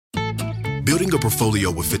Building a portfolio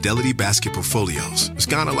with Fidelity Basket Portfolios is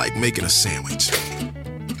kind of like making a sandwich.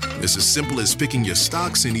 It's as simple as picking your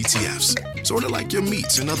stocks and ETFs, sort of like your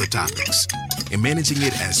meats and other toppings, and managing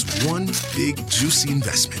it as one big, juicy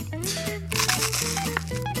investment.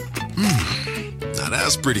 Now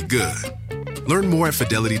that's pretty good. Learn more at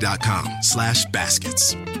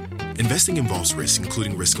fidelity.com/baskets. Investing involves risk,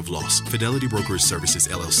 including risk of loss. Fidelity Brokerage Services,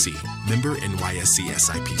 LLC. Member NYSE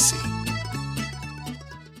SIPC.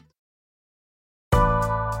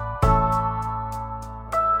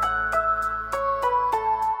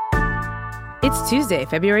 It's Tuesday,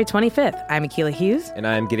 February 25th. I'm Akilah Hughes. And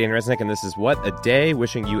I'm Gideon Resnick, and this is What a Day,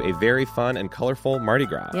 wishing you a very fun and colorful Mardi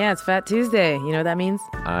Gras. Yeah, it's Fat Tuesday. You know what that means?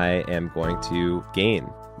 I am going to gain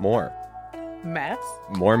more. Mass?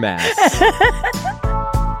 More mass.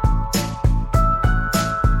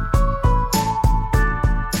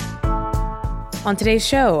 On today's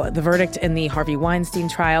show, the verdict in the Harvey Weinstein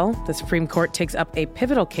trial, the Supreme Court takes up a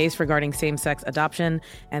pivotal case regarding same-sex adoption,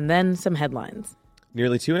 and then some headlines.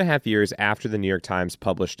 Nearly 2.5 years after the New York Times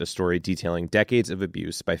published a story detailing decades of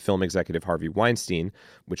abuse by film executive Harvey Weinstein,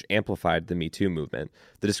 which amplified the Me Too movement,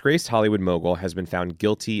 the disgraced Hollywood mogul has been found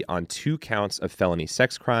guilty on 2 counts of felony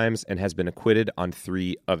sex crimes and has been acquitted on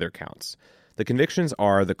 3 other counts. The convictions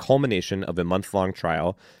are the culmination of a month-long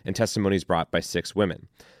trial and testimonies brought by 6 women.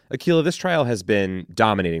 Akilah, this trial has been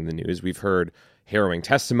dominating the news. We've heard harrowing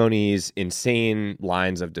testimonies, insane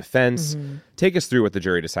lines of defense. Take us through what the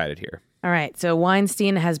jury decided here. All right, so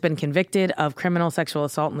Weinstein has been convicted of criminal sexual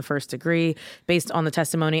assault in the first degree based on the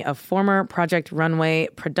testimony of former Project Runway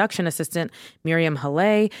production assistant Miriam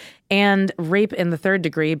Haley, and rape in the third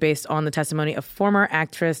degree based on the testimony of former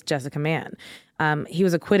actress Jessica Mann. He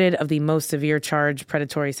was acquitted of the most severe charge,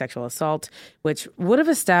 predatory sexual assault, which would have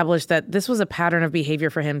established that this was a pattern of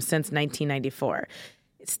behavior for him since 1994.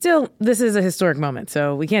 Still, this is a historic moment,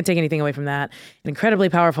 so we can't take anything away from that. An incredibly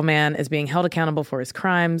powerful man is being held accountable for his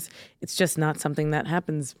crimes. It's just not something that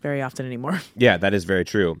happens very often anymore. Yeah, that is very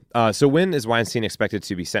true. So when is Weinstein expected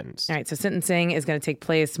to be sentenced? All right, so sentencing is going to take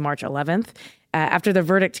place March 11th. After the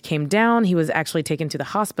verdict came down, he was actually taken to the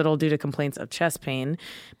hospital due to complaints of chest pain.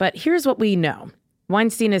 But here's what we know.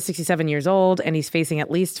 Weinstein is 67 years old, and he's facing at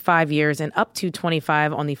least 5 years and up to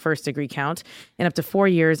 25 on the first-degree count and up to 4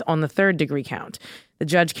 years on the third-degree count. The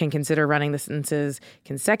judge can consider running the sentences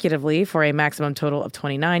consecutively for a maximum total of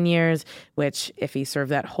 29 years, which, if he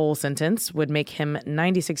served that whole sentence, would make him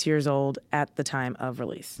 96 years old at the time of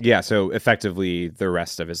release. Yeah, so effectively the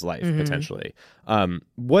rest of his life, potentially.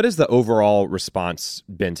 What has the overall response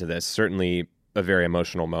been to this? Certainly a very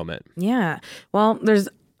emotional moment. Yeah, well, there's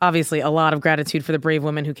obviously a lot of gratitude for the brave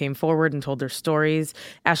women who came forward and told their stories.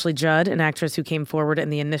 Ashley Judd, an actress who came forward in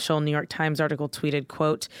the initial New York Times article, tweeted,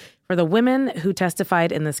 quote, "For the women who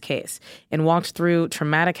testified in this case and walked through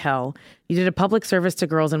traumatic hell, you did a public service to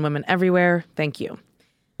girls and women everywhere. Thank you."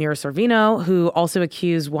 Mira Sorvino, who also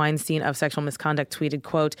accused Weinstein of sexual misconduct, tweeted,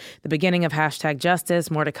 quote, "The beginning of #justice.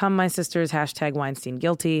 More to come, my sisters. #Weinstein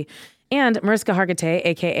guilty." And Mariska Hargitay,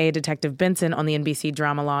 a.k.a. Detective Benson on the NBC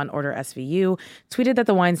drama Law & Order SVU, tweeted that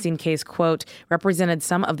the Weinstein case, quote, "represented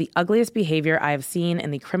some of the ugliest behavior I have seen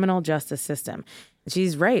in the criminal justice system."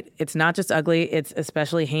 She's right. It's not just ugly, it's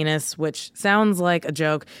especially heinous, which sounds like a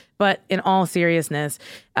joke. But in all seriousness,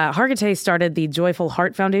 Hargitay started the Joyful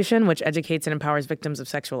Heart Foundation, which educates and empowers victims of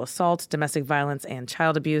sexual assault, domestic violence, and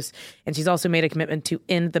child abuse. And she's also made a commitment to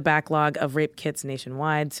end the backlog of rape kits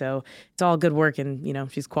nationwide. So it's all good work, and, you know,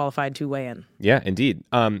 she's qualified to weigh in. Yeah, indeed.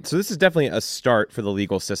 So this is definitely a start for the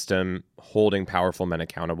legal system holding powerful men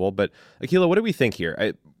accountable. But Akilah, what do we think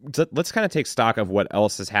here? Let's kind of take stock of what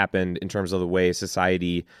else has happened in terms of the way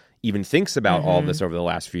society even thinks about all of this over the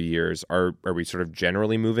last few years. Are we sort of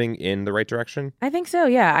generally moving in the right direction? I think so,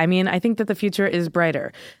 yeah. I mean, I think that the future is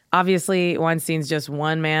brighter. Obviously, Weinstein's just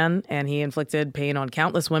one man, and he inflicted pain on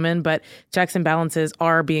countless women, but checks and balances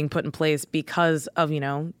are being put in place because of, you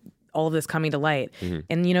know, all of this coming to light.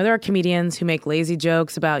 And, you know, there are comedians who make lazy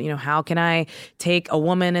jokes about, you know, how can I take a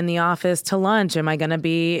woman in the office to lunch? Am I going to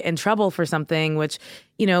be in trouble for something? Which,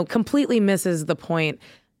 you know, completely misses the point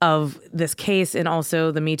of this case and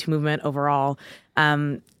also the Me Too movement overall.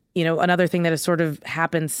 You know, another thing that has sort of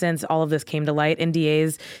happened since all of this came to light,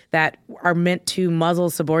 NDAs that are meant to muzzle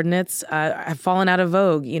subordinates have fallen out of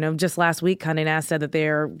vogue. You know, just last week, Condé Nast said that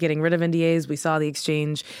they're getting rid of NDAs. We saw the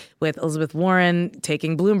exchange with Elizabeth Warren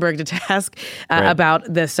taking Bloomberg to task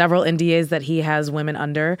about the several NDAs that he has women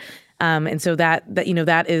under. And so that you know,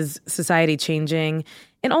 that is society changing.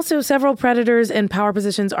 And also several predators in power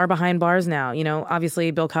positions are behind bars now. You know,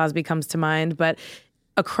 obviously Bill Cosby comes to mind, but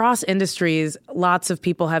across industries, lots of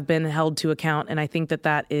people have been held to account, and I think that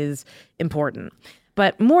that is important.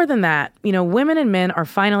 But more than that, women and men are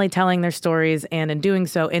finally telling their stories and in doing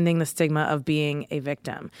so, ending the stigma of being a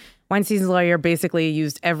victim. Weinstein's lawyer basically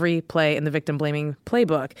used every play in the victim blaming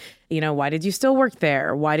playbook. Why did you still work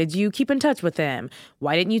there? Why did you keep in touch with him?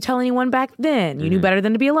 Why didn't you tell anyone back then? You knew better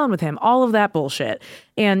than to be alone with him. All of that bullshit.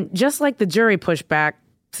 And just like the jury pushed back,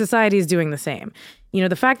 society is doing the same.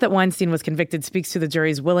 The fact that Weinstein was convicted speaks to the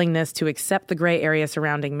jury's willingness to accept the gray area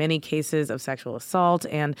surrounding many cases of sexual assault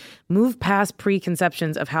and move past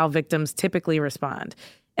preconceptions of how victims typically respond.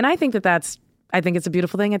 And I think I think it's a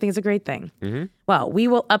beautiful thing. I think it's a great thing. Mm-hmm. Well, we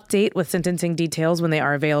will update with sentencing details when they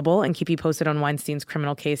are available and keep you posted on Weinstein's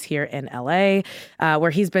criminal case here in L.A.,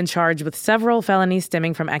 where he's been charged with several felonies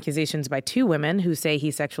stemming from accusations by 2 women who say he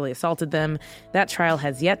sexually assaulted them. That trial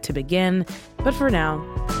has yet to begin. But for now,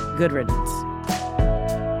 good riddance.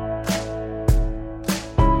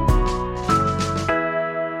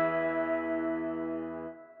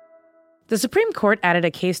 The Supreme Court added a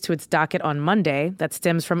case to its docket on Monday that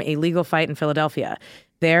stems from a legal fight in Philadelphia.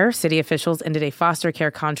 There, city officials ended a foster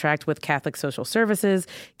care contract with Catholic Social Services,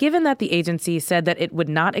 given that the agency said that it would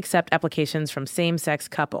not accept applications from same-sex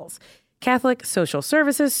couples. Catholic Social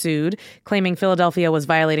Services sued, claiming Philadelphia was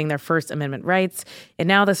violating their First Amendment rights, and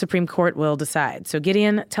now the Supreme Court will decide. So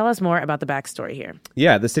Gideon, tell us more about the backstory here.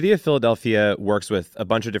 Yeah, the city of Philadelphia works with a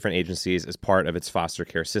bunch of different agencies as part of its foster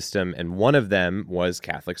care system, and one of them was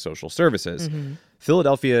Catholic Social Services. Mm-hmm.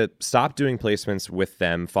 Philadelphia stopped doing placements with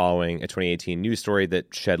them following a 2018 news story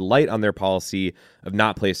that shed light on their policy of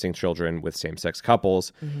not placing children with same-sex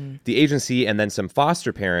couples. Mm-hmm. The agency and then some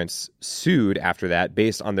foster parents sued after that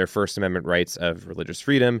based on their First Amendment rights of religious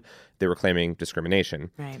freedom. They were claiming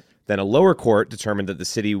discrimination. Right. Then a lower court determined that the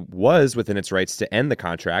city was within its rights to end the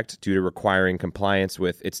contract due to requiring compliance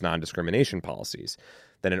with its non-discrimination policies.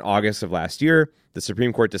 Then in August of last year, the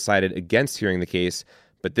Supreme Court decided against hearing the case.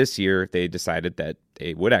 But this year, they decided that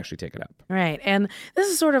they would actually take it up. Right. And this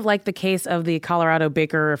is sort of like the case of the Colorado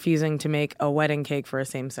baker refusing to make a wedding cake for a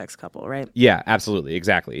same-sex couple, right? Yeah, absolutely.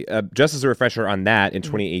 Exactly. Just as a refresher on that, in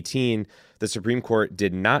 2018, the Supreme Court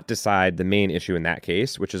did not decide the main issue in that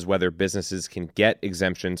case, which is whether businesses can get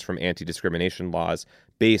exemptions from anti-discrimination laws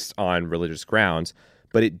based on religious grounds.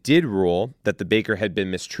 But it did rule that the baker had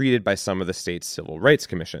been mistreated by some of the state's civil rights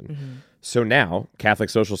commission. Mm-hmm. So now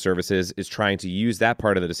Catholic Social Services is trying to use that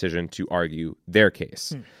part of the decision to argue their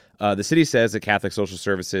case. The city says that Catholic Social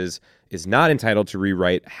Services is not entitled to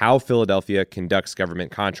rewrite how Philadelphia conducts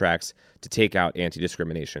government contracts to take out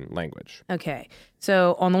anti-discrimination language. Okay.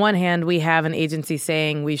 So on the one hand, we have an agency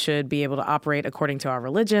saying we should be able to operate according to our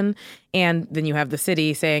religion. And then you have the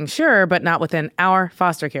city saying, sure, but not within our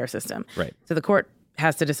foster care system. Right. So the court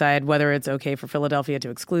has to decide whether it's okay for Philadelphia to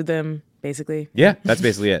exclude them, basically. Yeah, that's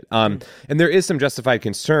basically it. And there is some justified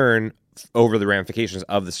concern over the ramifications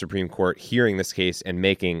of the Supreme Court hearing this case and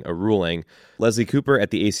making a ruling. Leslie Cooper at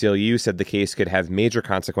the ACLU said the case could have major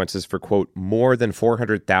consequences for, quote, more than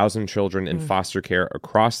 400,000 children in foster care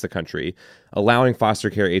across the country, allowing foster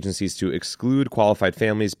care agencies to exclude qualified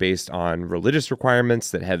families based on religious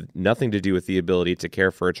requirements that have nothing to do with the ability to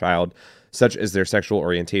care for a child, such as their sexual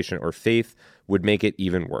orientation or faith, would make it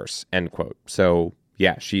even worse, end quote. So,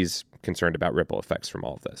 yeah, she's concerned about ripple effects from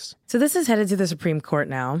all of this. So this is headed to the Supreme Court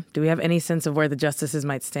now. Do we have any sense of where the justices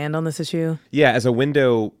might stand on this issue? Yeah, as a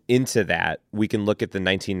window into that, we can look at the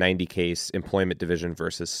 1990 case, Employment Division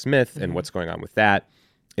versus Smith, and what's going on with that.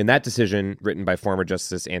 In that decision, written by former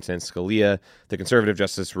Justice Antonin Scalia, the conservative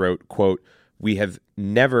justice wrote, quote, "We have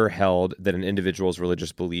never held that an individual's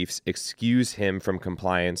religious beliefs excuse him from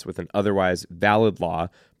compliance with an otherwise valid law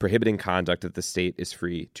prohibiting conduct that the state is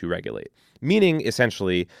free to regulate." Meaning,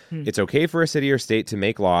 essentially, it's okay for a city or state to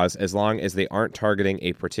make laws as long as they aren't targeting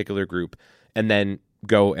a particular group and then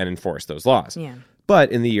go and enforce those laws. Yeah.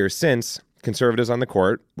 But in the years since, conservatives on the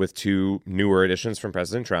court, with 2 newer additions from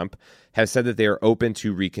President Trump, have said that they are open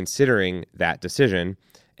to reconsidering that decision.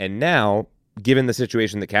 And now, given the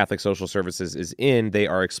situation that Catholic Social Services is in, they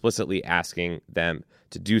are explicitly asking them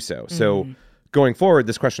to do so. So going forward,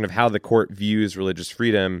 this question of how the court views religious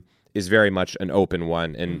freedom is very much an open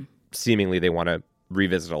one, and seemingly they want to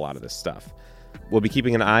revisit a lot of this stuff. We'll be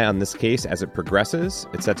keeping an eye on this case as it progresses.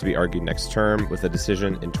 It's set to be argued next term with a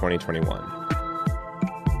decision in 2021.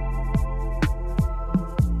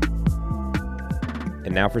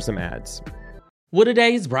 And now for some ads. What A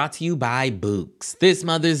Day is brought to you by Books. This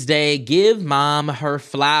Mother's Day, give mom her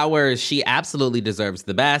flowers. She absolutely deserves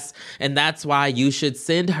the best, and that's why you should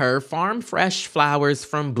send her farm fresh flowers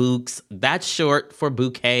from Books. That's short for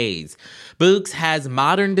bouquets. Books has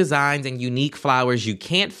modern designs and unique flowers you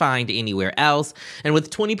can't find anywhere else, and with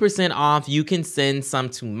 20% off, you can send some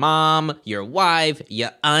to mom, your wife,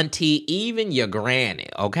 your auntie, even your granny,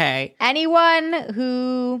 okay? Anyone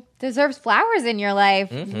who deserves flowers in your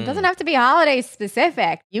life. It doesn't have to be holiday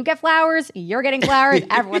specific. You get flowers, you're getting flowers,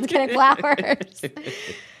 everyone's getting flowers.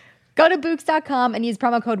 Go to Books.com and use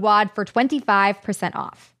promo code WAD for 25%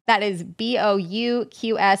 off. That is BOUQS.com,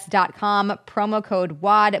 promo code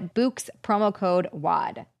WAD, Books, promo code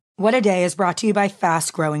WAD. What a Day is brought to you by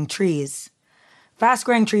Fast Growing Trees. Fast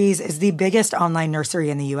Growing Trees is the biggest online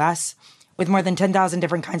nursery in the U.S., with more than 10,000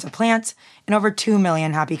 different kinds of plants and over 2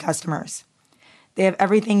 million happy customers. They have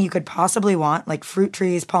everything you could possibly want, like fruit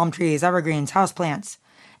trees, palm trees, evergreens, houseplants,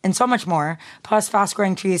 and so much more. Plus, Fast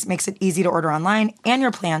Growing Trees makes it easy to order online, and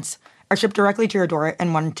your plants are shipped directly to your door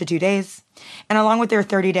in 1 to 2 days. And along with their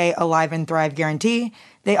 30-day Alive and Thrive guarantee,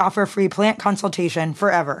 they offer free plant consultation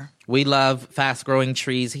forever. We love Fast Growing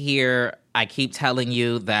Trees here. I keep telling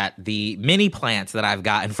you that the mini plants that I've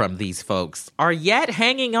gotten from these folks are yet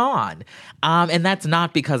hanging on. And that's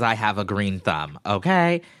not because I have a green thumb,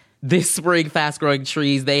 okay? This spring, Fast Growing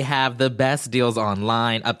Trees, they have the best deals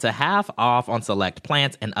online, up to half off on select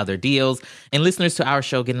plants and other deals. And listeners to our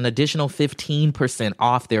show get an additional 15%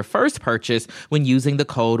 off their first purchase when using the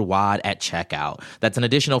code WAD at checkout. That's an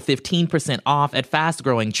additional 15% off at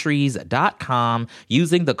fastgrowingtrees.com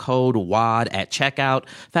using the code WAD at checkout.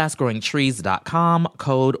 Fastgrowingtrees.com,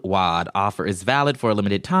 code WAD. Offer is valid for a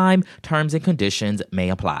limited time. Terms and conditions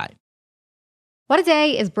may apply. What a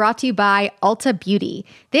Day is brought to you by Ulta Beauty.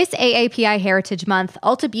 This AAPI Heritage Month,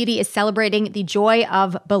 Ulta Beauty is celebrating the joy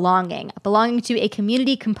of belonging to a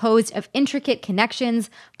community composed of intricate connections,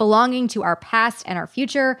 belonging to our past and our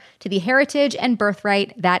future, to the heritage and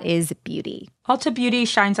birthright that is beauty. Ulta Beauty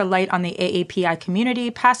shines a light on the AAPI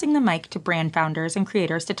community, passing the mic to brand founders and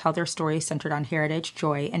creators to tell their stories centered on heritage,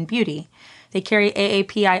 joy, and beauty. They carry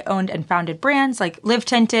AAPI-owned and founded brands like Live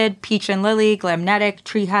Tinted, Peach and Lily, Glamnetic,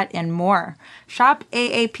 Tree Hut, and more. Shop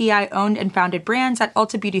AAPI-owned and founded brands at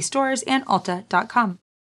Ulta Beauty stores and Ulta.com.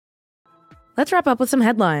 Let's wrap up with some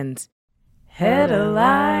headlines.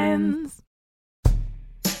 Headlines.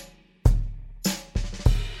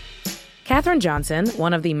 Katherine Johnson,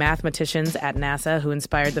 one of the mathematicians at NASA who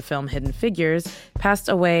inspired the film Hidden Figures, passed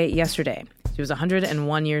away yesterday. She was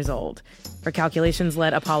 101 years old. Her calculations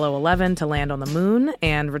led Apollo 11 to land on the moon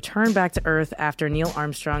and return back to Earth after Neil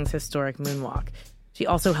Armstrong's historic moonwalk. She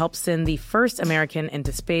also helped send the first American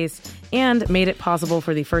into space and made it possible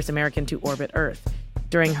for the first American to orbit Earth.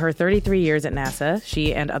 During her 33 years at NASA,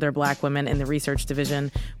 she and other Black women in the research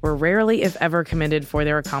division were rarely, if ever, commended for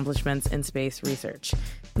their accomplishments in space research.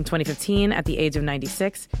 In 2015, at the age of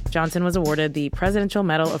 96, Johnson was awarded the Presidential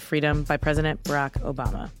Medal of Freedom by President Barack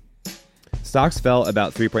Obama. Stocks fell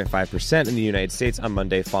about 3.5% in the United States on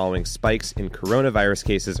Monday following spikes in coronavirus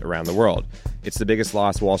cases around the world. It's the biggest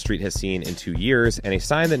loss Wall Street has seen in 2 years and a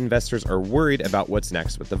sign that investors are worried about what's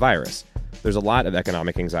next with the virus. There's a lot of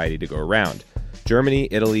economic anxiety to go around. Germany,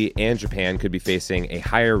 Italy, and Japan could be facing a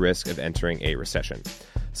higher risk of entering a recession.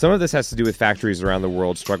 Some of this has to do with factories around the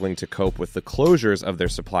world struggling to cope with the closures of their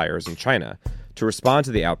suppliers in China. To respond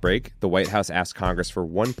to the outbreak, the White House asked Congress for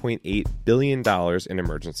 $1.8 billion in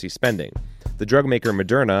emergency spending. The drug maker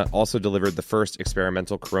Moderna also delivered the first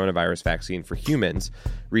experimental coronavirus vaccine for humans.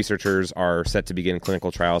 Researchers are set to begin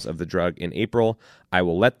clinical trials of the drug in April. I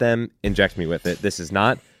will let them inject me with it. This is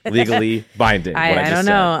not legally binding. I don't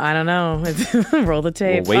know. Roll the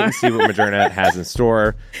tape. We'll wait and see what Moderna has in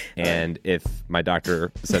store, and if my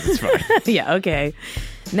doctor says it's fine. Yeah, okay.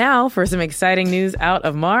 Now for some exciting news out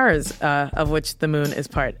of Mars, of which the moon is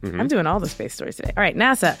part. I'm doing all the space stories today. All right,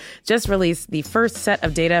 NASA just released the first set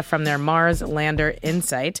of data from their Mars lander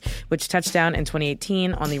InSight, which touched down in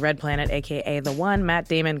 2018 on the red planet, a.k.a. the one Matt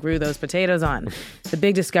Damon grew those potatoes on. The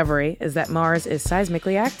big discovery is that Mars is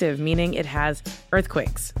seismically active, meaning it has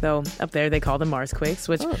earthquakes, though up there they call them Marsquakes,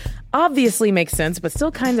 which obviously makes sense, but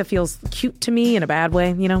still kind of feels cute to me in a bad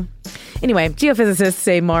way, you know? Anyway, geophysicists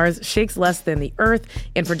say Mars shakes less than the Earth,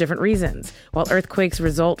 and for different reasons. While earthquakes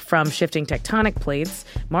result from shifting tectonic plates,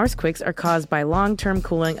 Marsquakes are caused by long-term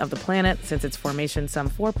cooling of the planet since its formation some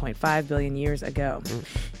 4.5 billion years ago.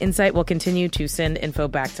 InSight will continue to send info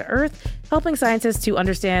back to Earth, helping scientists to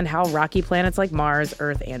understand how rocky planets like Mars,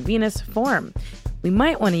 Earth, and Venus form. We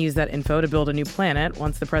might want to use that info to build a new planet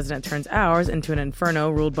once the president turns ours into an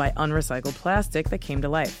inferno ruled by unrecycled plastic that came to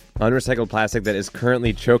life. Unrecycled plastic that is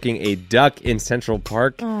currently choking a duck in Central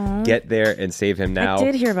Park. Aww. Get there and save him now. I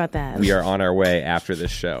did hear about that. We are on our way after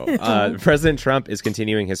this show. President Trump is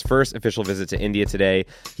continuing his first official visit to India today.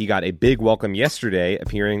 He got a big welcome yesterday,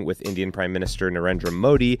 appearing with Indian Prime Minister Narendra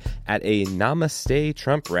Modi at a Namaste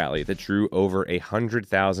Trump rally that drew over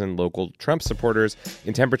 100,000 local Trump supporters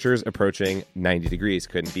in temperatures approaching 90 degrees.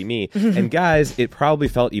 Couldn't be me. And guys, it probably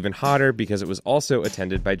felt even hotter because it was also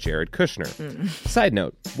attended by Jared Kushner. Side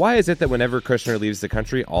note, why is it that whenever Kushner leaves the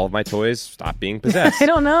country, all of my toys stop being possessed? I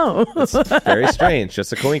don't know. It's very strange,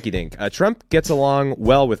 just a coinkydink. Trump gets along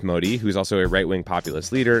well with Modi, who's also a right-wing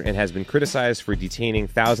populist leader and has been criticized for detaining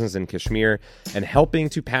thousands in Kashmir and helping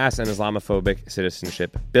to pass an Islamophobic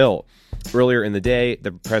citizenship bill. Earlier in the day,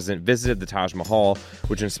 the president visited the Taj Mahal,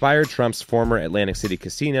 which inspired Trump's former Atlantic City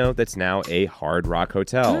casino that's now a Hard Rock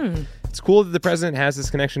hotel. It's cool that the president has this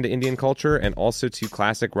connection to Indian culture and also to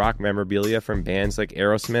classic rock memorabilia from bands like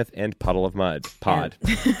Aerosmith and Puddle of Mud. Pod.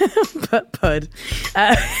 Pud.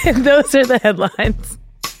 Those are the headlines.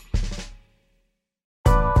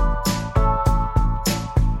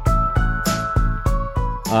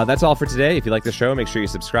 That's all for today. If you like the show, make sure you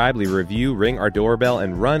subscribe, leave a review, ring our doorbell,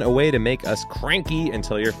 and run away to make us cranky and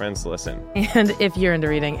tell your friends to listen. And if you're into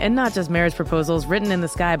reading, and not just marriage proposals written in the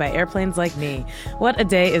sky by airplanes like me, What a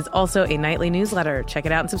Day is also a nightly newsletter. Check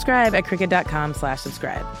it out and subscribe at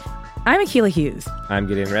cricket.com/subscribe. I'm Akilah Hughes. I'm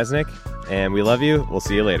Gideon Resnick, and we love you. We'll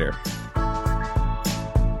see you later.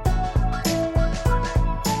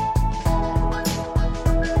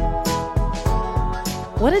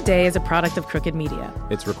 What a Day is a product of Crooked Media.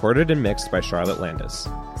 It's recorded and mixed by Charlotte Landis.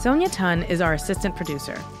 Sonia Tun is our assistant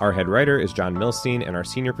producer. Our head writer is John Milstein, and our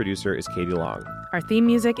senior producer is Katie Long. Our theme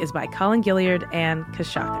music is by Colin Gilliard and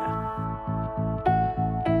Kashaka.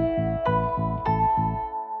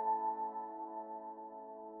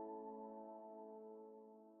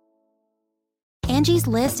 Angie's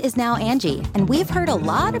List is now Angie, and we've heard a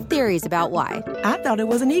lot of theories about why. I thought it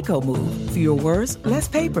was an eco move. Fewer words, less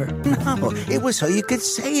paper. No, it was so you could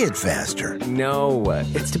say it faster. No,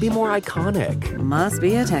 it's to be more iconic. Must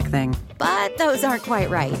be a tech thing. But those aren't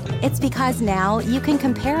quite right. It's because now you can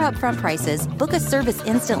compare upfront prices, book a service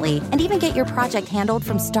instantly, and even get your project handled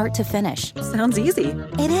from start to finish. Sounds easy.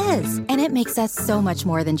 It is, and it makes us so much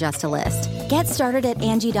more than just a list. Get started at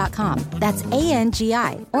Angie.com. That's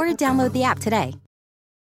ANGI, or download the app today.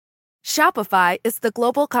 Shopify is the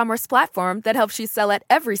global commerce platform that helps you sell at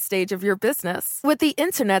every stage of your business. With the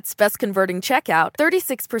internet's best converting checkout,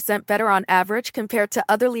 36% better on average compared to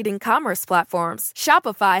other leading commerce platforms,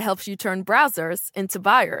 Shopify helps you turn browsers into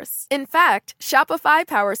buyers. In fact, Shopify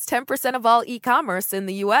powers 10% of all e-commerce in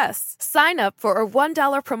the U.S. Sign up for a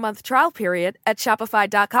 $1 per month trial period at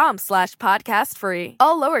shopify.com/podcastfree.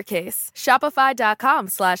 All lowercase,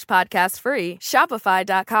 shopify.com/podcastfree,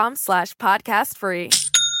 shopify.com/podcastfree.